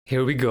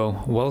Here we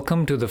go.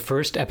 Welcome to the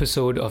first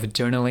episode of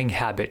Journaling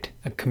Habit,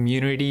 a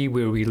community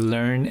where we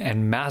learn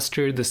and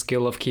master the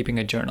skill of keeping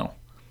a journal.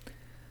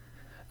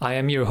 I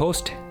am your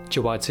host,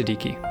 Jawad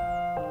Siddiqui.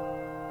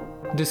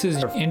 This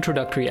is our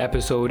introductory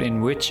episode in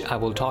which I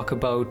will talk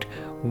about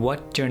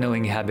what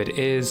journaling habit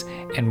is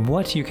and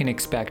what you can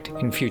expect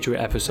in future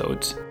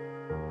episodes.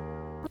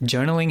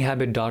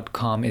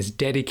 JournalingHabit.com is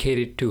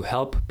dedicated to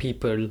help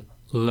people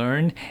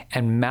learn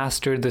and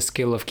master the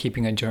skill of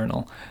keeping a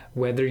journal,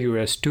 whether you're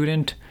a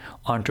student,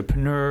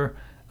 entrepreneur,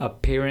 a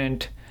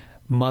parent,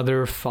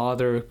 mother,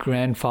 father,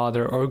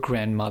 grandfather, or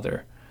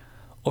grandmother,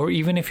 or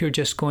even if you're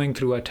just going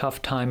through a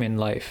tough time in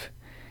life.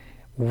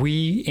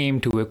 We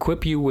aim to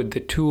equip you with the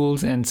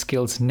tools and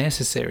skills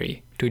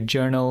necessary to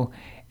journal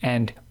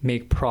and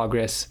make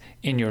progress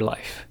in your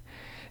life.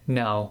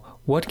 Now,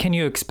 what can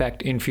you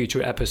expect in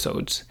future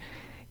episodes?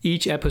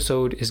 Each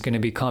episode is going to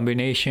be a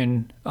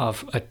combination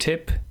of a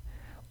tip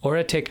or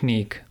a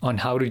technique on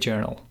how to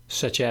journal,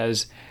 such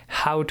as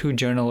how to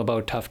journal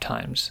about tough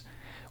times,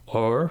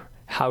 or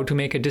how to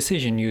make a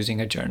decision using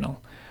a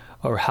journal,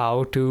 or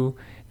how to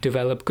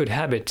develop good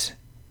habits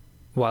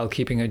while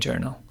keeping a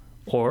journal.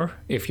 Or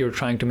if you're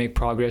trying to make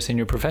progress in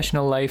your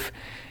professional life,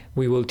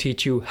 we will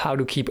teach you how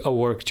to keep a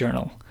work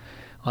journal.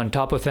 On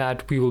top of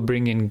that, we will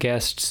bring in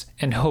guests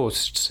and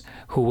hosts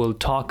who will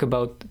talk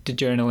about the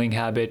journaling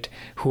habit,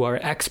 who are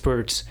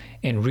experts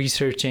in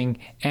researching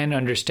and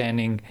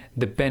understanding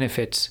the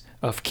benefits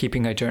of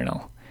keeping a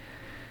journal.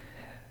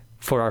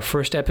 For our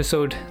first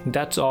episode,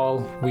 that's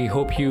all. We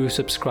hope you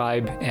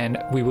subscribe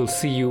and we will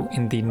see you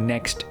in the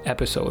next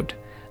episode.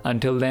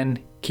 Until then,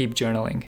 keep journaling.